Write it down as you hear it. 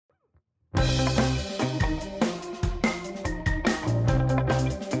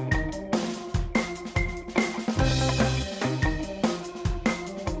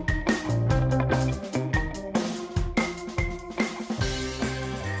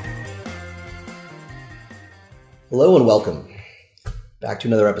Hello and welcome back to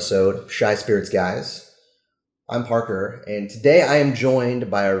another episode of Shy Spirits Guys. I'm Parker, and today I am joined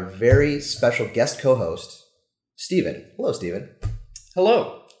by our very special guest co-host, Steven. Hello, Steven.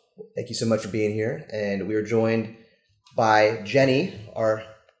 Hello. Thank you so much for being here. And we are joined by Jenny, our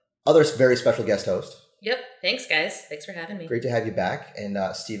other very special guest host. Yep. Thanks, guys. Thanks for having me. Great to have you back. And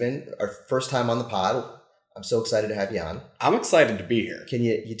Steven, our first time on the pod. I'm so excited to have you on. I'm excited to be here. Can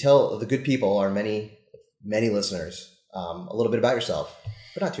you tell the good people, our many listeners, a little bit about yourself,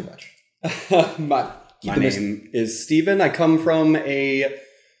 but not too much. My name is Steven. I come from a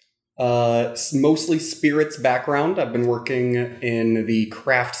mostly spirits background. I've been working in the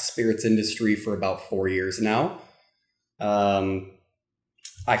craft spirits industry for about 4 years now.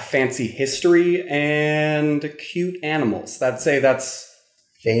 I fancy history and cute animals. That's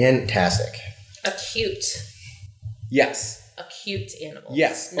fantastic. Acute. Yes. Acute animals.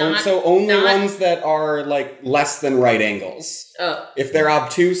 Yes. Only ones that are like less than right angles. Oh. If they're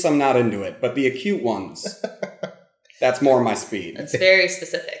obtuse, I'm not into it. But the acute ones, that's more my speed. That's very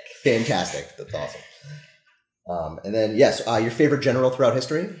specific. Fantastic. That's awesome. And then, yes, your favorite general throughout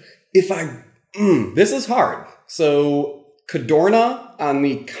history? This is hard. So, Cadorna on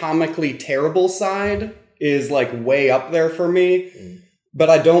the comically terrible side is like way up there for me. But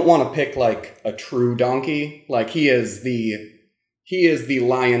I don't want to pick like a true donkey. Like he is the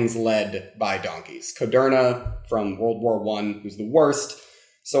lions led by donkeys. Cadorna from World War I, who's the worst.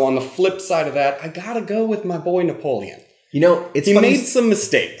 So on the flip side of that, I gotta go with my boy Napoleon. You know, he made some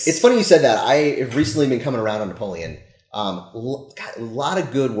mistakes. It's funny you said that. I have recently been coming around on Napoleon. Got a lot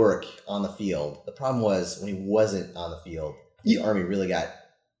of good work on the field. The problem was when he wasn't on the field, the army really had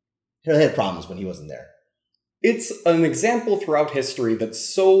problems when he wasn't there. It's an example throughout history that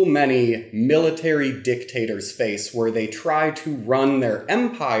so many military dictators face where they try to run their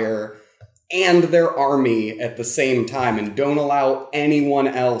empire and their army at the same time and don't allow anyone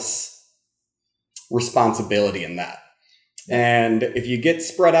else responsibility in that. And if you get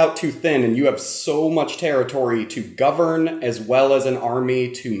spread out too thin and you have so much territory to govern as well as an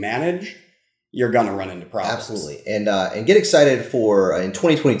army to manage, you're going to run into problems. Absolutely. And get excited for, in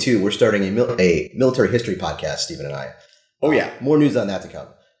 2022, we're starting a military history podcast, Stephen and I. Oh, yeah. More news on that to come.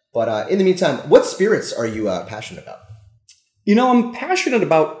 But in the meantime, what spirits are you passionate about? You know, I'm passionate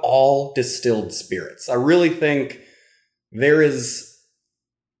about all distilled spirits. I really think there is,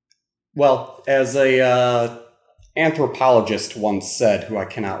 well, as a anthropologist once said, who I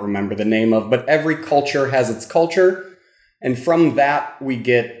cannot remember the name of, but every culture has its culture. And from that, we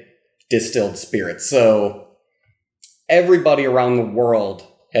get distilled spirits. So everybody around the world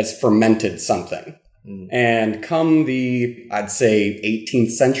has fermented something. And come the, I'd say,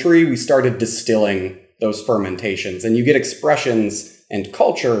 18th century, we started distilling those fermentations. And you get expressions and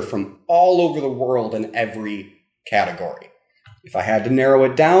culture from all over the world in every category. If I had to narrow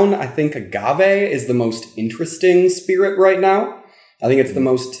it down, I think agave is the most interesting spirit right now. I think it's the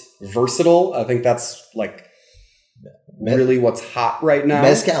most versatile. I think that's like really what's hot right now.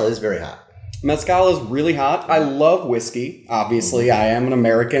 Mezcal is very hot. Mezcal is really hot. I love whiskey. Obviously, I am an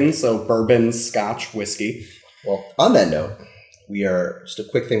American, so bourbon, scotch, whiskey. Well, on that note, we are, just a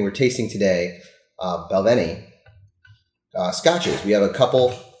quick thing, we're tasting today Balvenie scotches. We have a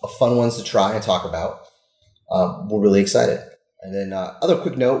couple of fun ones to try and talk about. We're really excited. And then other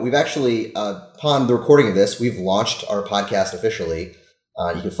quick note, we've actually, upon the recording of this, we've launched our podcast officially.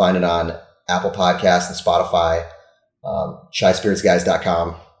 You can find it on Apple Podcasts and Spotify.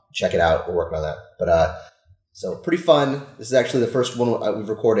 ShySpiritsGuys.com. Check it out. We're working on that. But so pretty fun. This is actually the first one we've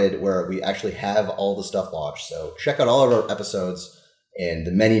recorded where we actually have all the stuff launched. So check out all of our episodes and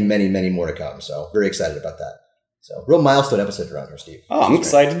the many, many, many more to come. So very excited about that. So real milestone episode around here, Steve. Oh, I'm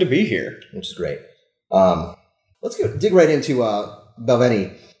excited to be here. Which is great. Let's dig right into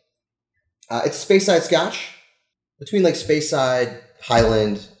Balvenie. It's Speyside Scotch. Between like Speyside,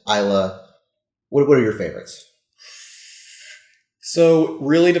 Highland, Islay, what are your favorites? So,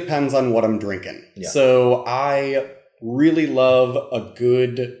 really depends on what I'm drinking. Yeah. So, I really love a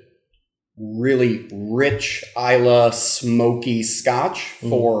good, really rich Islay smoky scotch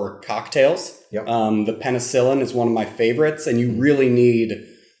for cocktails. Yep. The penicillin is one of my favorites, and you really need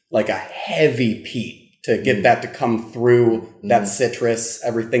like a heavy peat to get that to come through, that citrus,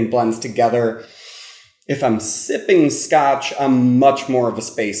 everything blends together. If I'm sipping scotch, I'm much more of a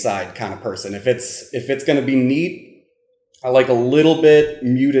Speyside kind of person. If it's going to be neat, I like a little bit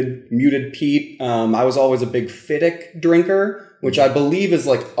muted peat. I was always a big Fiddick drinker, which I believe is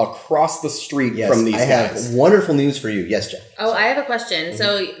like across the street from these guys. I have wonderful news for you. Yes, Jen. Oh, I have a question.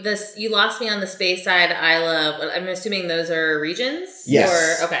 So you lost me on the Speyside, Islay. I'm assuming those are regions?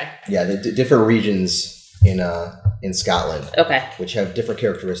 Yes. Okay. Yeah, the different regions in Scotland. Okay. Which have different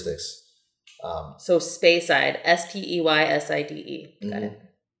characteristics. So Speyside, Speyside. Got it.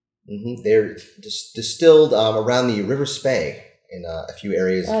 Mm-hmm. They're distilled around the River Spey in a few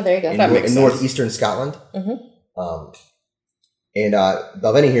areas. Oh, there you go. In northeastern Scotland. Mm-hmm. And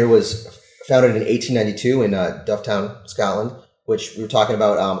Balvenie here was founded in 1892 in Dufftown, Scotland, which we were talking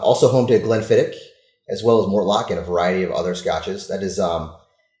about. Also home to Glenfiddich, as well as Mortlach and a variety of other scotches. That is,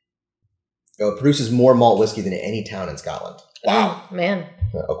 it produces more malt whiskey than any town in Scotland. Wow, man!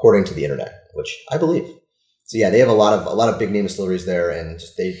 According to the internet, which I believe. So yeah, they have a lot of big name distilleries there, and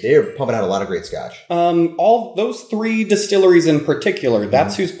just they're pumping out a lot of great scotch. All those 3 distilleries in particular.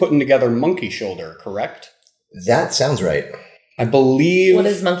 That's who's putting together Monkey Shoulder, correct? That sounds right. I believe. What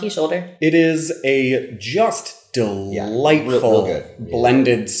is Monkey Shoulder? It is a just delightful real good.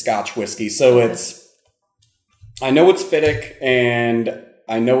 blended Scotch whiskey. So I know it's Fiddick, and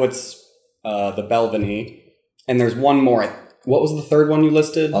I know it's the Balvenie, and there's one more. What was the third one you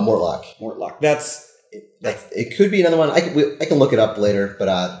listed? Mortlach. Mortlach. It could be another one. I can look it up later, but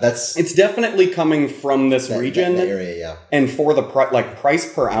it's definitely coming from this region, that area, yeah. And for the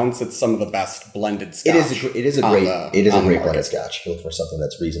price per ounce, it's some of the best blended Scotch. It is a great blended Scotch. If you look for something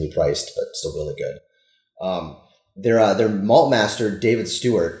that's reasonably priced but still really good. Their malt master David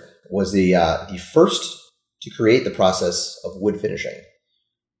Stewart was the first to create the process of wood finishing,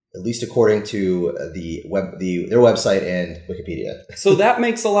 at least according to their website and Wikipedia. So that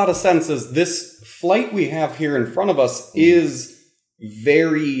makes a lot of sense, as this flight we have here in front of us is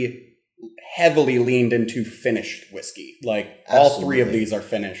very heavily leaned into finished whiskey. Like, all 3 of these are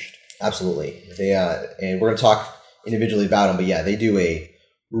finished. Absolutely. They and we're going to talk individually about them, but yeah, they do a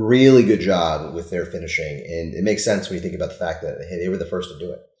really good job with their finishing, and it makes sense when you think about the fact that they were the first to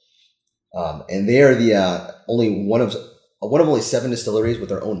do it. And they are the only one of only 7 distilleries with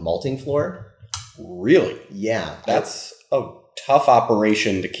their own malting floor. Really? Yeah. That's a tough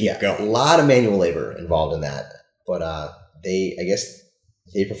operation to keep going. A lot of manual labor involved in that. But I guess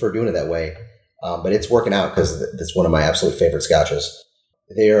they prefer doing it that way. But it's working out because it's one of my absolute favorite scotches.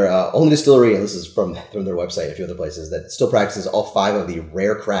 They are only distillery, and this is from their website and a few other places, that still practices all 5 of the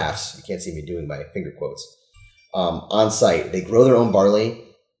rare crafts. You can't see me doing my finger quotes. On site. They grow their own barley.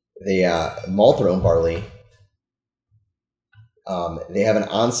 They malt their own barley. They have an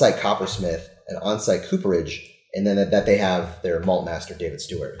on-site coppersmith, an on-site cooperage, and then that they have their malt master, David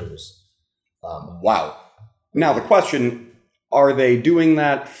Stewart, who's... Wow. Now, the question, are they doing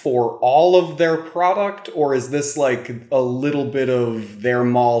that for all of their product, or is this like a little bit of their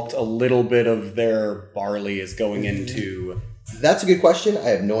malt, a little bit of their barley is going into... That's a good question. I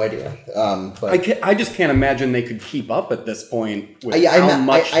have no idea. But I just can't imagine they could keep up at this point with I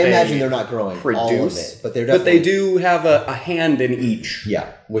imagine they're not growing produce, all of it, but they do have a hand in each.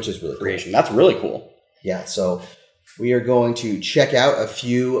 Yeah, which is really creation. Cool. That's really cool. Yeah, so we are going to check out a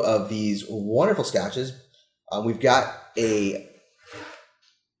few of these wonderful scotches. We've got the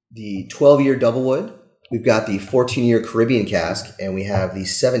 12-year Doublewood. We've got the 14-year Caribbean cask, and we have the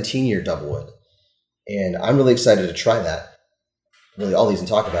 17-year Doublewood. And I'm really excited to try that. Really all these and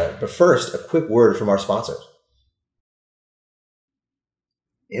talk about it. But first, a quick word from our sponsors.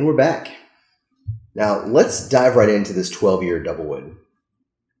 And we're back. Now, let's dive right into this 12-year Doublewood.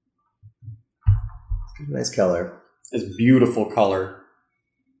 Nice color. It's beautiful color.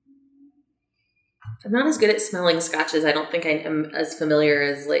 I'm not as good at smelling scotches. I don't think I am as familiar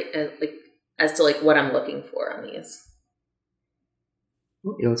as as to what I'm looking for on these.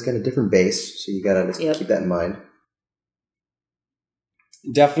 You know, it's got a different base, so you got to keep that in mind.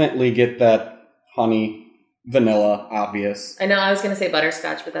 Definitely get that honey, vanilla, obvious. I know I was going to say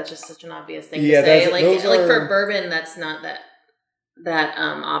butterscotch, but that's just such an obvious thing to say. For bourbon, that's not that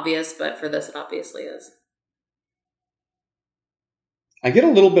obvious, but for this, it obviously is. I get a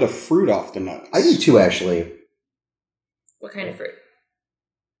little bit of fruit off the notes. I do too, actually. What kind of fruit?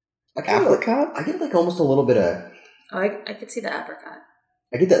 Apricot? I get almost a little bit of... Oh, I could see the apricot.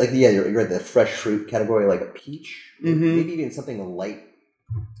 I get that, you're right, the fresh fruit category, like a peach. Mm-hmm. Maybe even something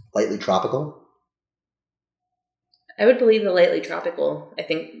lightly tropical. I would believe the lightly tropical, I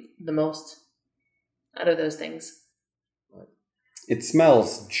think, the most out of those things. It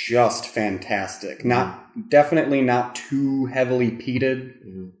smells just fantastic. Definitely not too heavily peated.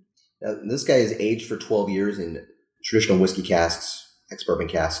 Mm-hmm. Now, this guy is aged for 12 years in traditional whiskey casks, ex-bourbon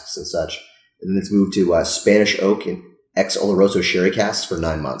casks and such. And then it's moved to Spanish oak and ex-Oloroso sherry casks for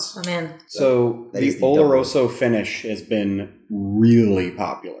 9 months. Oh, man. So the Oloroso finish has been really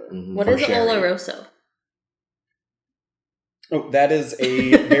popular. Mm-hmm. What is Oloroso? Oh, that is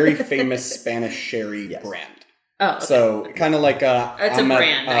a very famous Spanish sherry brand. Oh, okay. So kind of like it's a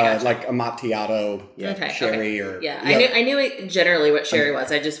brand, like Amontillado sherry or I knew generally what sherry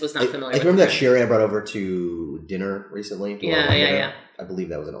was. I just was not familiar. I remember that sherry I brought over to dinner recently. Yeah. I believe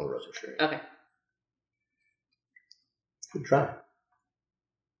that was an Oloroso sherry. Okay. Good try.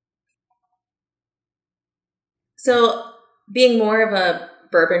 So, being more of a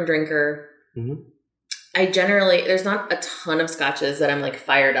bourbon drinker, I generally, there's not a ton of scotches that I'm like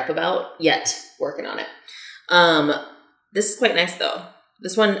fired up about yet, working on it. This is quite nice though.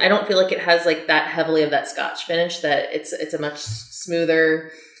 This one, I don't feel like it has like that heavily of that scotch finish, that it's a much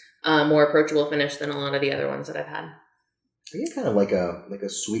smoother, more approachable finish than a lot of the other ones that I've had. I get kind of like a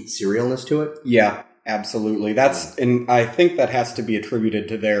sweet cerealness to it. Yeah, absolutely. And I think that has to be attributed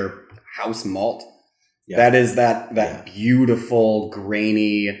to their house malt. Yeah. That is that beautiful,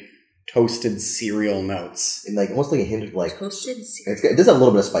 grainy, toasted cereal notes. And like almost like a hint of like toasted cereal. It does have a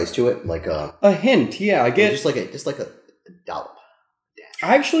little bit of spice to it, like a hint. Yeah, I get just like a dollop.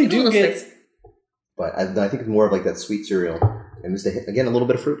 I actually do get, spice. But I think it's more of like that sweet cereal, and just again a little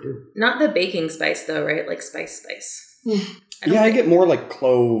bit of fruit too. Not the baking spice though, right? Like spice. I get more like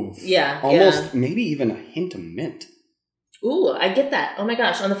clove. Yeah, almost maybe even a hint of mint. Ooh, I get that. Oh my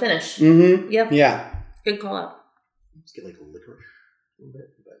gosh, on the finish. Mm-hmm. Yep. Yeah. Good call out. Let's get like a licorice a little bit,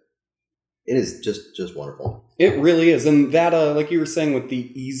 but it is just wonderful. It really is, and that like you were saying with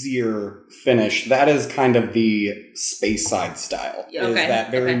the easier finish, that is kind of the Space Side style. Yeah, is that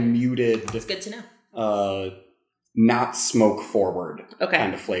very muted? It's good to know. Not smoke forward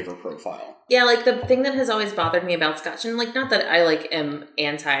kind of flavor profile. Yeah, like the thing that has always bothered me about scotch, and like not that I like am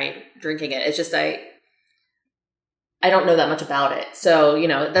anti drinking it, it's just I don't know that much about it. So,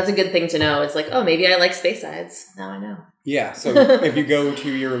 that's a good thing to know. It's like, oh, maybe I like Space Sides. Now I know. Yeah, so if you go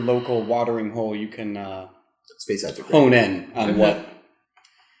to your local watering hole, you can Space Sides are hone in on what.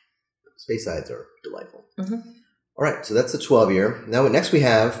 Space Sides are delightful. Mm-hmm. All right, so that's the 12-year. Now, next we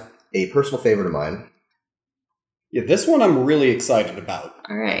have a personal favorite of mine. Yeah, this one I'm really excited about.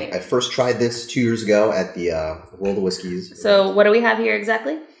 All right. I first tried this 2 years ago at the World of Whiskies. So what do we have here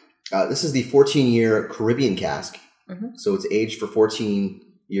exactly? This is the 14-year Caribbean cask. Mm-hmm. So it's aged for 14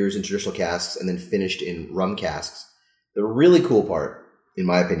 years in traditional casks and then finished in rum casks. The really cool part, in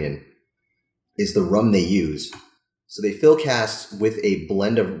my opinion, is the rum they use. So they fill casks with a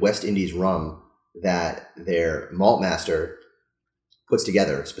blend of West Indies rum that their malt master puts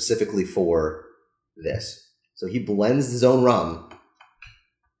together specifically for this. So he blends his own rum,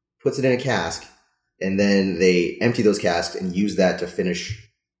 puts it in a cask, and then they empty those casks and use that to finish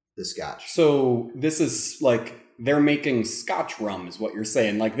the scotch. So this is like they're making scotch rum is what you're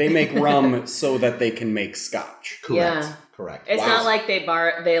saying. Like they make rum so that they can make scotch. Correct. Yeah. Correct. It's not like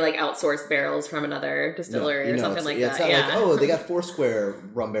they like outsource barrels from another distillery or something like that. It's not like, oh, they got Foursquare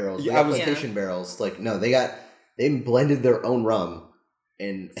rum barrels. They got plantation barrels. Like, no, they blended their own rum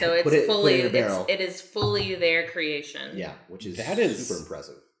and so it's put it in a barrel. It is fully their creation. Yeah, which is super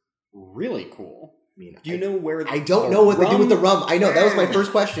impressive. Really cool. I mean, do you know where? I don't know what they do with the rum. I know that was my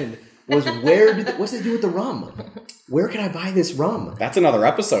first question. Was what's it do with the rum? Where can I buy this rum? That's another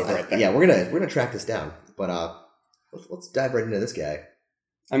episode right there. Yeah, we're gonna track this down. But let's dive right into this guy.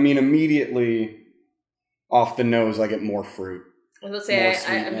 I mean, immediately off the nose, I get more fruit. Let's say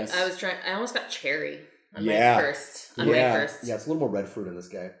I almost got cherry on my first. Yeah, it's a little more red fruit in this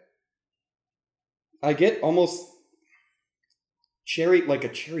guy. I get almost cherry, like a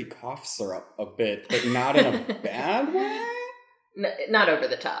cherry cough syrup a bit, but not in a bad way. Not over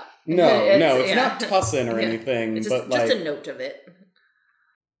the top. No, it's not tussin or anything. It's just a note of it.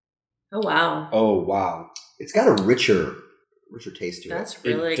 Oh wow! It's got a richer taste to it. That's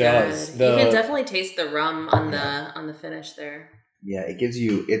really good. You can definitely taste the rum on the finish there. Yeah, it gives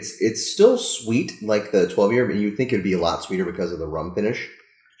you. It's still sweet like the 12-year, but you think it'd be a lot sweeter because of the rum finish.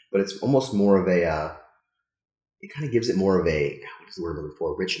 But it's almost more of a. It kind of gives it more of a. What is the word I'm looking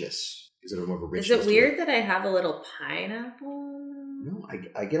for? Richness. Is it more of a richness? Is it weird that I have a little pineapple? No,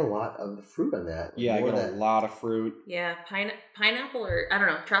 I get a lot of the fruit on that. Yeah, I get a lot of fruit. Yeah, pineapple or I don't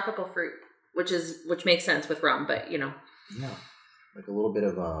know, tropical fruit, which makes sense with rum, but Yeah, like a little bit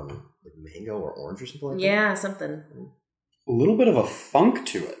of like mango or orange or something like that. Yeah, something. A little bit of a funk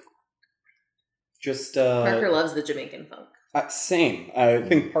to it. Just Parker loves the Jamaican funk. Same. I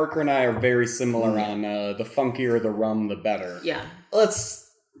think Parker and I are very similar on the funkier the rum, the better. Yeah. Let's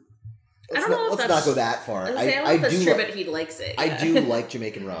not go that far. I don't know if that's true, but he likes it. Yeah. I do like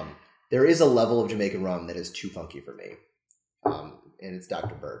Jamaican rum. There is a level of Jamaican rum that is too funky for me. And it's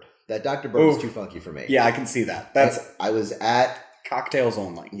Dr. Bird. That Dr. Bird is too funky for me. Yeah, I can see that. I was at... Cocktails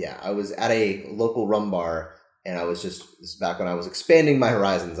only. Yeah, I was at a local rum bar, and this is back when I was expanding my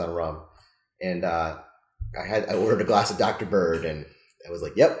horizons on rum. And I ordered a glass of Dr. Bird, and I was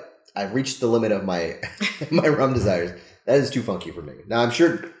like, "Yep, I've reached the limit of my my rum desires. That is too funky for me." Now I'm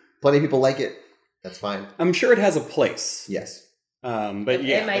sure plenty of people like it. That's fine. I'm sure it has a place. Yes. But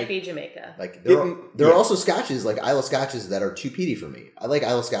yeah, it might be Jamaica. Like there are also scotches, like Isle Scotches, that are too peaty for me. I like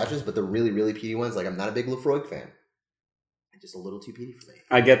Isle Scotches, but the really, really peaty ones, like I'm not a big Lefroy fan. Just a little too peaty for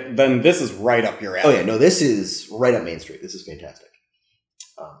me. Then this is right up your alley. Oh yeah, no, this is right up Main Street. This is fantastic.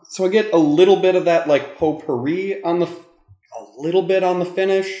 So I get a little bit of that like potpourri a little bit on the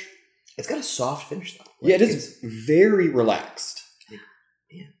finish. It's got a soft finish though. Like, yeah, it is very relaxed.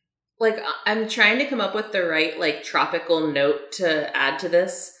 Like, I'm trying to come up with the right, like, tropical note to add to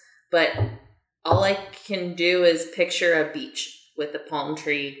this, but all I can do is picture a beach with a palm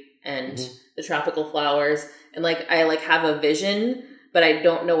tree and the tropical flowers, and, like, I, like, have a vision, but I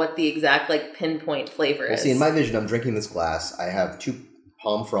don't know what the exact, like, pinpoint flavor is. See, in my vision, I'm drinking this glass. I have 2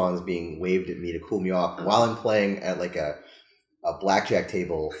 palm fronds being waved at me to cool me off while I'm playing at, like, a blackjack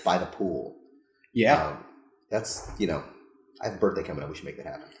table by the pool. Yeah. That's, I have a birthday coming up. We should make that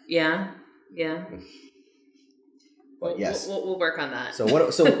happen. Yeah. But yes, we'll work on that. So one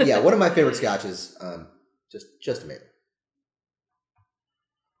of my favorite scotches. Just amazing.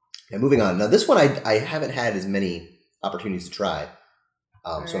 And moving on. Now this one I haven't had as many opportunities to try.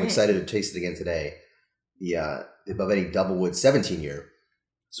 So I'm excited to taste it again today. The Balvenie Doublewood 17-year.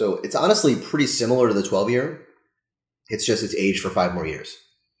 So it's honestly pretty similar to the 12-year. It's just it's aged for 5 more years.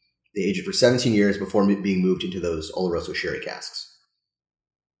 They aged it for 17 years before being moved into those Oloroso sherry casks.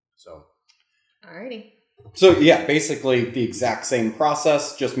 So, alrighty. So yeah, basically the exact same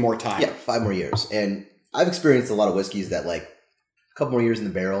process, just more time. Yeah, 5 more years. And I've experienced a lot of whiskeys that like a couple more years in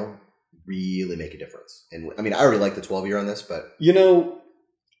the barrel really make a difference. And I mean, I already like the 12-year on this, but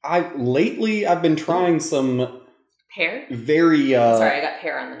I've been trying some pear. Very sorry, I got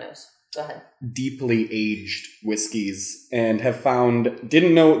pear on the nose. Go ahead. Deeply aged whiskeys and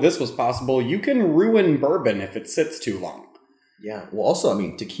didn't know this was possible. You can ruin bourbon if it sits too long. Yeah. Well, also, I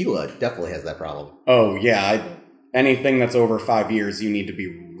mean, tequila definitely has that problem. Oh, yeah. Anything that's over 5 years, you need to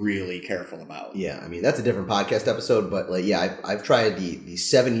be really careful about. Yeah. I mean, that's a different podcast episode, but like, yeah, I've tried the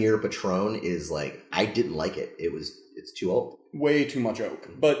 7-year Patron is like, I didn't like it. It's too old. Way too much oak.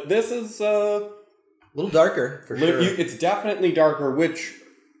 But this is a little darker for sure. It's definitely darker, which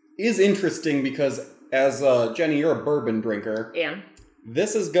is interesting because as Jenny, you're a bourbon drinker. Yeah.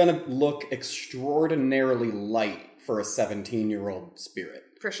 This is going to look extraordinarily light for a 17-year-old spirit.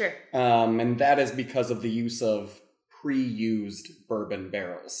 For sure. And that is because of the use of pre-used bourbon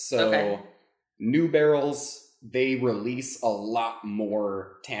barrels. So new barrels, they release a lot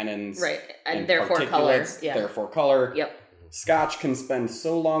more tannins. Right. And therefore color. Yeah. Therefore color. Yep. Scotch can spend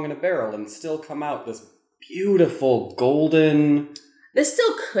so long in a barrel and still come out this beautiful golden... This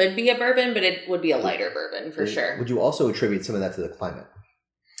still could be a bourbon, but it would be a lighter bourbon for sure. Would you also attribute some of that to the climate?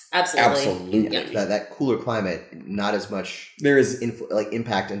 Absolutely. Yeah. That cooler climate, not as much there is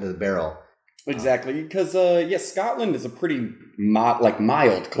impact into the barrel. Exactly, because Scotland is a pretty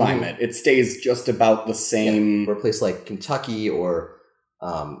mild climate. It stays just about the same. For a place like Kentucky or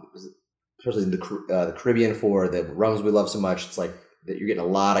especially the Caribbean for the rums we love so much, it's like that you're getting a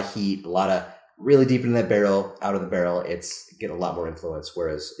lot of heat, a lot of really deep in that barrel, out of the barrel, it's getting a lot more influence,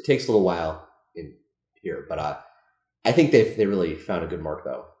 whereas it takes a little while in here. But I think they really found a good mark,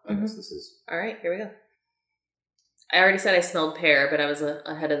 though. I guess this is... All right, here we go. I already said I smelled pear, but I was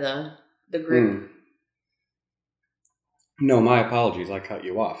ahead of the group. No, my apologies. I cut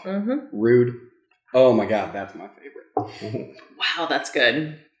you off. Rude. Oh my God, that's my favorite. Wow, that's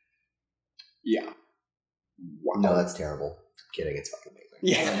good. Yeah. Wow. No, that's terrible. I'm kidding. It's fucking amazing.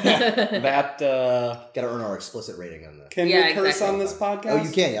 Yeah. That, gotta earn our explicit rating on that. Can we curse on this podcast? Oh,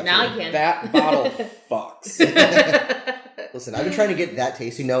 you can. Now you can. That bottle fucks. Listen, I've been trying to get that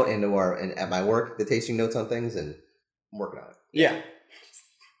tasting note at my work, the tasting notes on things, and I'm working on it. Yeah.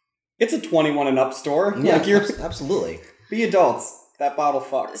 It's a 21 and up store. Yeah, absolutely. Be adults. That bottle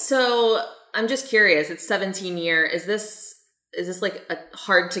fucks. So I'm just curious. It's 17-year. Is this like a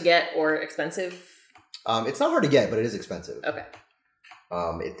hard to get or expensive? It's not hard to get, but it is expensive. Okay.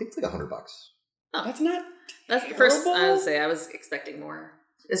 I think it's like $100. Oh, that's not. That's the first. I would say I was expecting more.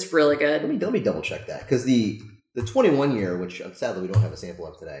 It's really good. Let me double check that, because the 21-year, which sadly we don't have a sample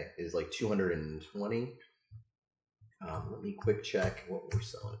of today, is like $220. Let me quick check what we're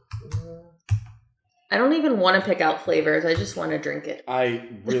selling. I don't even want to pick out flavors. I just want to drink it. I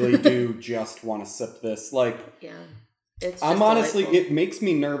really do just want to sip this. Yeah. It's I'm honestly, it makes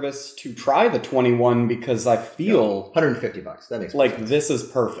me nervous to try the 21 because I feel $150. That makes like sense. this is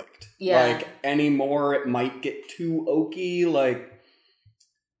perfect. Yeah. Like any more, it might get too oaky. Like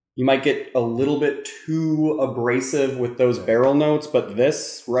You might get a little bit too abrasive with those barrel notes, but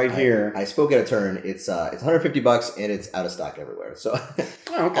this here. I spoke at a turn. It's $150 and it's out of stock everywhere. So,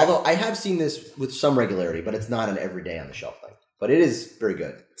 although I have seen this with some regularity, but it's not an everyday on the shelf thing. But it is very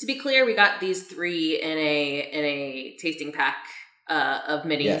good. To be clear, we got these 3 in a tasting pack of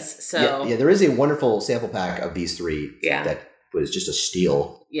minis. Yeah. So yeah, there is a wonderful sample pack of these 3 that was just a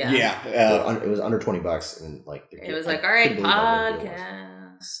steal. Yeah. It was under $20 and it was like, all right, podcast.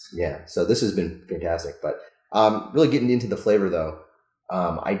 Yeah, so this has been fantastic. But really getting into the flavor though,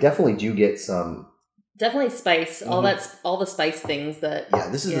 I definitely do get some spice. All the spice things that. Yeah,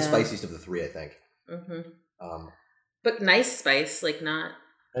 this is the spiciest of the 3, I think. Mm-hmm. But nice spice, not.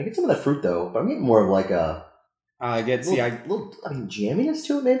 I get some of that fruit though, but I'm getting more of like a. I get little jamminess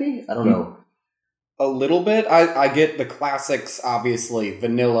to it, maybe. I don't know. A little bit. I get the classics, obviously,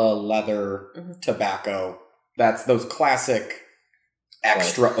 vanilla, leather, tobacco. That's those classic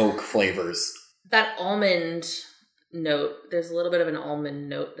extra oak flavors. That almond note. There's a little bit of an almond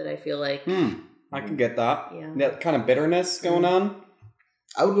note that I feel like. I can get that. Yeah. That kind of bitterness going on.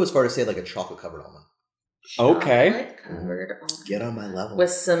 I would go as far as say like a chocolate covered almond. Okay. Covered almond. Get on my level.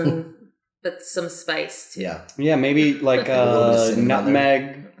 With some spice too. Yeah. Yeah, maybe like a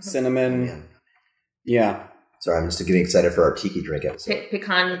nutmeg, cinnamon. Yeah. Sorry, I'm just getting excited for our tiki drink episode.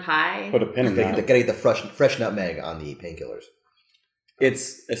 Pecan pie. Put a pin in that. Gotta get the fresh nutmeg on the painkillers.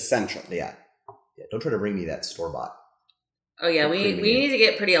 It's essential. Yeah. Don't try to bring me that store-bought. Oh yeah, we need to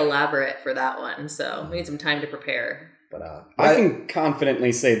get pretty elaborate for that one, so we need some time to prepare. But I can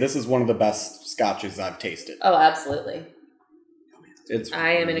confidently say this is one of the best scotches I've tasted. Oh, absolutely.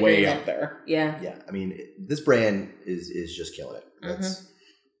 I am in way up there. Yeah. Yeah. I mean, this brand is just killing it.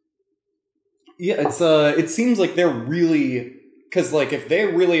 It seems like they're really, because if they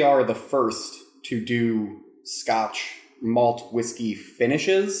really are the first to do Scotch malt whiskey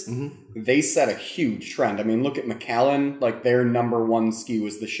finishes, they set a huge trend. I mean, look at Macallan, their number 1 SKU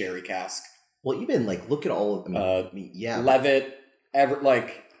is the sherry cask. Well, even look at all of Levitt,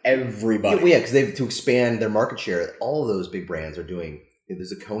 everybody. Yeah, because they've to expand their market share. All of those big brands are doing.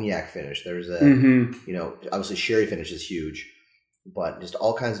 There's a cognac finish. There's a obviously sherry finish is huge, but just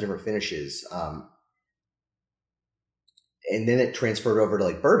all kinds of different finishes. And then it transferred over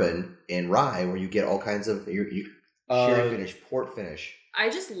to bourbon and rye, where you get all kinds of sherry finish, port finish. I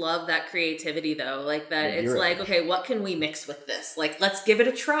just love that creativity though. It's okay, what can we mix with this? Let's give it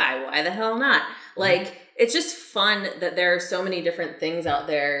a try. Why the hell not? It's just fun that there are so many different things out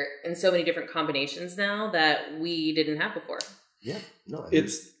there and so many different combinations now that we didn't have before. Yeah. No,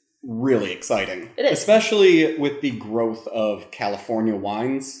 it's really exciting. It is. Especially with the growth of California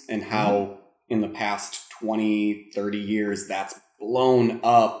wines and how in the past 20, 30 years that's blown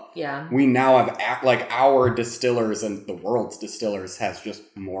up. Yeah. We now have our distillers and the world's distillers has just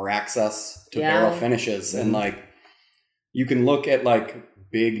more access to barrel finishes. And you can look at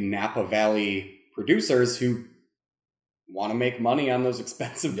big Napa Valley producers who want to make money on those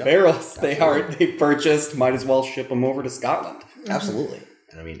expensive barrels they purchased, might as well ship them over to Scotland. Absolutely.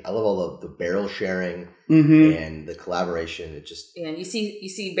 And I mean, I love all the barrel sharing and the collaboration. It just and you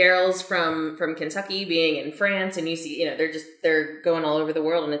see barrels from Kentucky being in France, and you see they're going all over the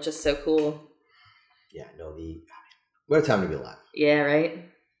world, and it's just so cool. Yeah, no, what a time to be alive. Yeah, right.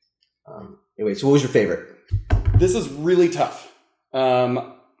 Anyway, so what was your favorite? This is really tough.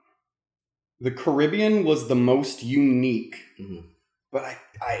 The Caribbean was the most unique, but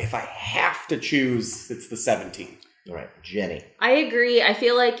if I have to choose, it's the 17. All right, Jenny. I agree. I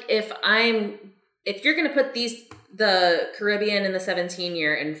feel like if you're going to put the Caribbean and the 17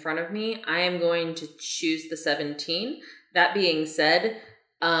 year in front of me, I am going to choose the 17. That being said,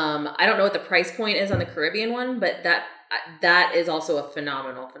 I don't know what the price point is on the Caribbean one, but that is also a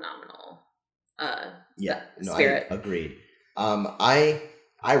phenomenal spirit. Agreed.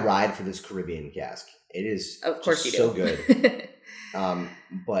 I ride for this Caribbean cask. It is of course you so do. Good.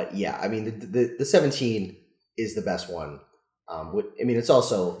 But yeah, I mean the 17 is the best one. I mean, it's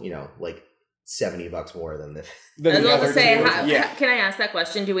also $70 more than the. I was about to say, can I ask that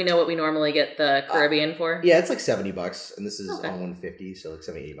question? Do we know what we normally get the Caribbean for? Yeah, it's $70, and this is on 150, so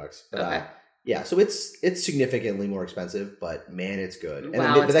 $70, $80. But yeah, so it's significantly more expensive, but man, it's good. And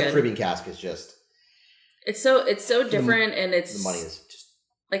but that Caribbean cask is just. It's so different, and it's the money is just.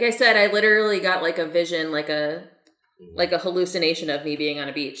 Like I said, I literally got a vision, like a hallucination of me being on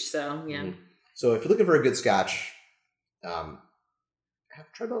a beach. So yeah. Mm-hmm. So if you're looking for a good Scotch, try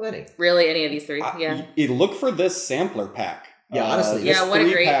Balvenie. Really, any of these 3? You look for this sampler pack. Yeah, honestly, what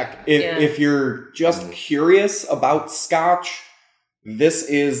a great pack. If you're just curious about Scotch, this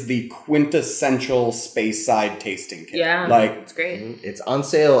is the quintessential Speyside tasting kit. Yeah, like it's great. It's on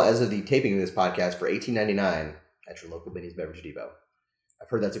sale as of the taping of this podcast for $18.99 at your local Benny's Beverage Depot. I've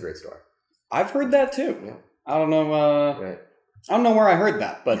heard that's a great store. I've heard that too. Yeah. I don't know. Right. I don't know where I heard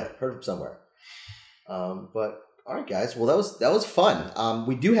that, but heard from somewhere. But all right, guys. Well, that was fun.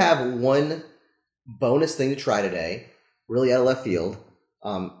 We do have one bonus thing to try today, really out of left field.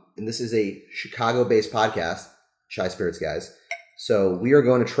 And this is a Chicago-based podcast, Shy Spirits guys. So we are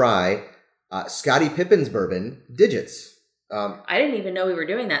going to try Scottie Pippen's bourbon, Digits. I didn't even know we were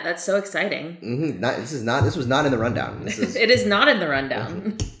doing that. That's so exciting. Mm-hmm. This was not in the rundown. It is not in the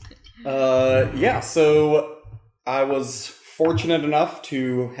rundown. So I was fortunate enough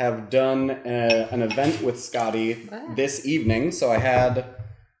to have done an event with Scotty this evening. So I had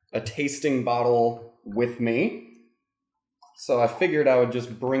a tasting bottle with me. So I figured I would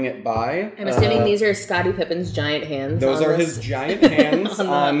just bring it by. I'm assuming these are Scottie Pippen's giant hands. Those are his giant hands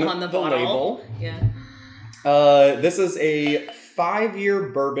on the label. Yeah. This is a 5-year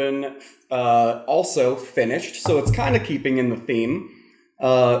bourbon, also finished, so it's kind of keeping in the theme.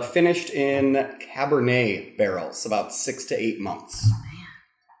 Finished in Cabernet barrels, about 6 to 8 months.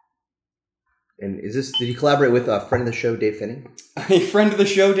 And did you collaborate with a friend of the show, Dave Finney? A friend of the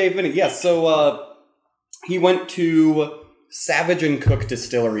show, Dave Finney. Yes, so he went to Savage and Cook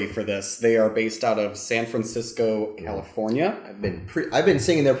Distillery for this. They are based out of San Francisco, California. I've been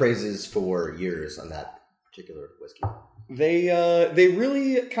singing their praises for years on that particular whiskey. They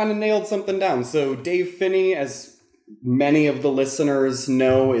really kind of nailed something down. So Dave Finney, as many of the listeners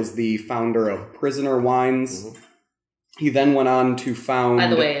know, is the founder of Prisoner Wines. Mm-hmm. He then went on to found... By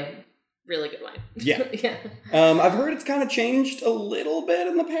the way, really good wine. Yeah. Yeah. I've heard it's kind of changed a little bit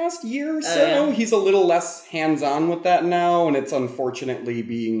in the past year or so. Yeah. He's a little less hands-on with that now, and it's unfortunately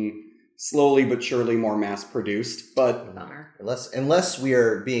being slowly but surely more mass-produced. But unless we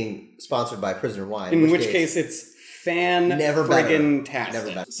are being sponsored by Prisoner Wine. In which case it's fan-friggin-tastic.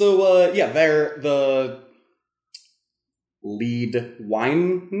 Never better. So, they're the lead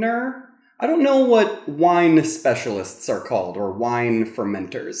winer. I don't know what wine specialists are called, or wine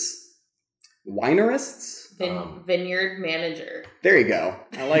fermenters. Winerists? Vineyard manager. There you go.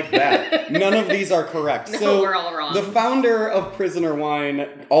 I like that. None of these are correct. No, so we're all wrong. The founder of Prisoner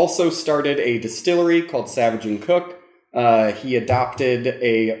Wine also started a distillery called Savage and Cook. He adopted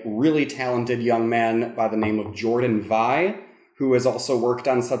a really talented young man by the name of Jordan Vai, who has also worked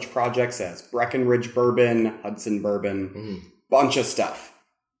on such projects as Breckenridge Bourbon, Hudson Bourbon, bunch of stuff.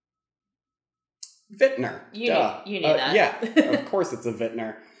 Vintner. You knew that. Yeah, of course it's a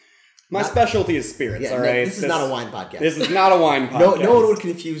vintner. My specialty is spirits, all right? This is not a wine podcast. This is not a wine podcast. No one would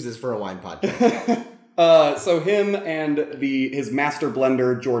confuse this for a wine podcast. So him and his master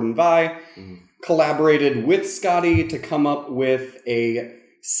blender, Jordan Vai, collaborated with Scotty to come up with a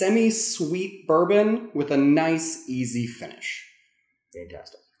semi-sweet bourbon with a nice, easy finish.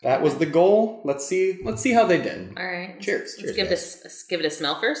 Fantastic. That was the goal. Let's see how they did. All right. Cheers. Let's give it a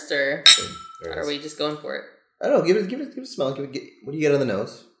smell first, or are we just going for it? I don't know. Give it a smell. What do you get on the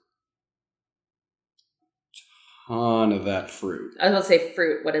nose? Ton of that fruit. I was about to say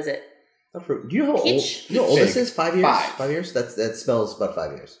fruit. What is it? Fruit. Do you know how Peach? old this is? 5 years? 5 years? That smells about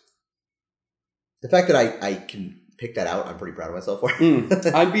 5 years. The fact that I can pick that out, I'm pretty proud of myself for.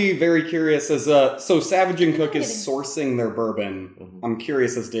 I'd be very curious so Savage and Cook is sourcing their bourbon. Mm-hmm. I'm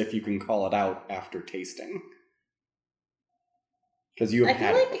curious as to if you can call it out after tasting. Because you have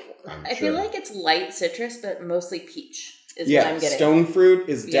had it before. I feel like it's light citrus, but mostly peach is what I'm getting. Stone fruit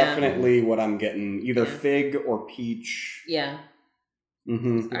is definitely what I'm getting. Either fig or peach. Yeah.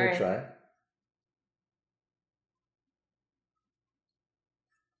 Mm-hmm. All right. Try.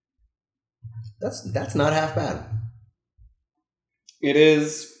 That's not half bad. It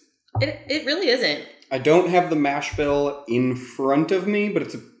is. It really isn't. I don't have the mash bill in front of me, but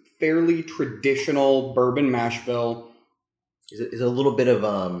it's a fairly traditional bourbon mash bill. Is it a little bit of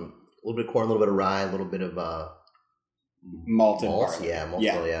corn, a little bit of rye, a little bit of malted barley? Yeah,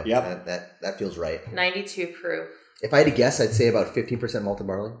 malted barley. Yeah. Yep. That feels right. 92 proof. If I had to guess, I'd say about 15% malted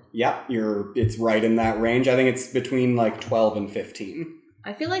barley. Yeah, it's right in that range. I think it's between like 12 and 15.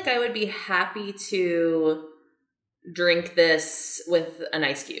 I feel like I would be happy to drink this with an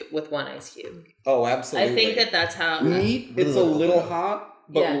ice cube, with one ice cube. Oh, absolutely. I think that's how... Neat. It's a little hot,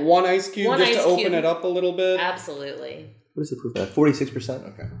 but one ice cube just to open it up a little bit. Absolutely. What is the proof at?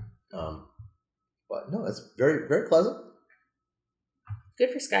 46%? Okay. But no, that's very, very pleasant. Good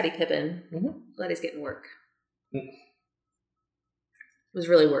for Scottie Pippen. Mm-hmm. Glad he's getting work. Was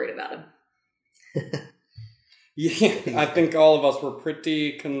really worried about him. Yeah, I think all of us were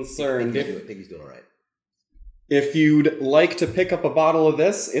pretty concerned. I think he's doing all right. If you'd like to pick up a bottle of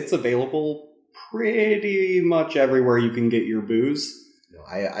this, it's available pretty much everywhere you can get your booze. No,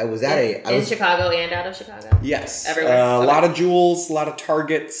 I was in Chicago and out of Chicago? Yes. Everywhere. A lot of Jewels, a lot of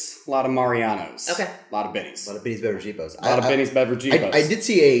Targets, a lot of Marianos. Okay. A lot of Bennies. A lot of Benny's Beverage Depots. A lot of Benny's Beverage Depots. I did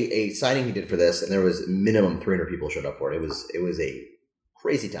see a signing he did for this, and there was minimum 300 people showed up for it. It was a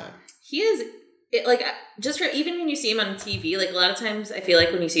crazy time. He is, just for, even when you see him on TV, like a lot of times I feel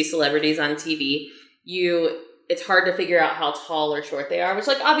like when you see celebrities on TV, it's hard to figure out how tall or short they are, which,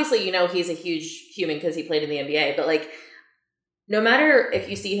 like, obviously, you know, he's a huge human because he played in the NBA, but, like, no matter if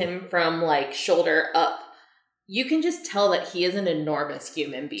you see him from, like, shoulder up, you can just tell that he is an enormous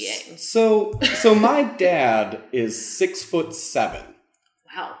human being. So my dad is 6'7".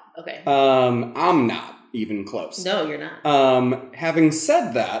 Wow. Okay. I'm not even close. No, you're not. Having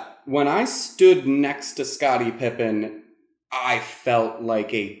said that, when I stood next to Scottie Pippen, I felt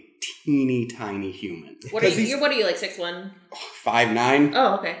like a teeny tiny human. What are you, like 6'1"? 5'9".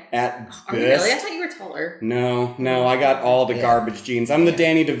 Oh, okay. At Are you really? I thought you were taller. No, I got all the garbage genes. I'm the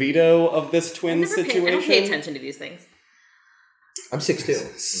Danny DeVito of this twins situation. I don't pay attention to these things. I'm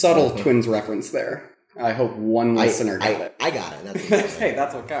 6'2". Subtle twins reference there. I hope one listener got it. I got it. Hey,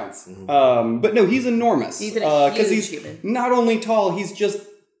 that's what counts. Mm-hmm. But no, he's enormous. He's a huge human. Not only tall, he's just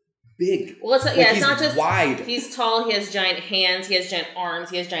big. Well, it's not just wide. He's tall. He has giant hands. He has giant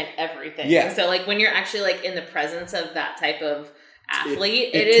arms. He has giant everything. Yeah. So, like, when you're actually, like, in the presence of that type of athlete,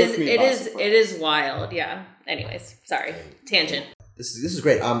 it is wild. Yeah. Anyways, sorry, tangent. This is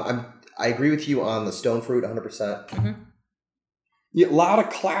great. I agree with you on the stone fruit 100%. Mm-hmm. Yeah, a lot of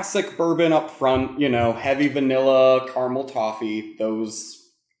classic bourbon up front. You know, heavy vanilla, caramel toffee. Those.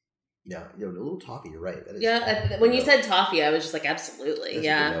 Yeah, a little toffee. You're right. That is, when you said toffee, I was just like, absolutely.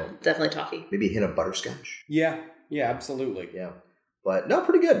 Definitely toffee. Maybe a hint of butterscotch. Yeah, absolutely. Yeah, but no,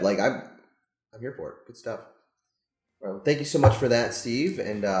 pretty good. Like I'm here for it. Good stuff. Well, thank you so much for that, Steve,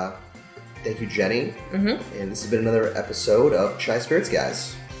 and thank you, Jenny. Mm-hmm. And this has been another episode of Chai Spirits,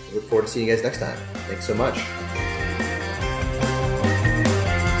 guys. We look forward to seeing you guys next time. Thanks so much.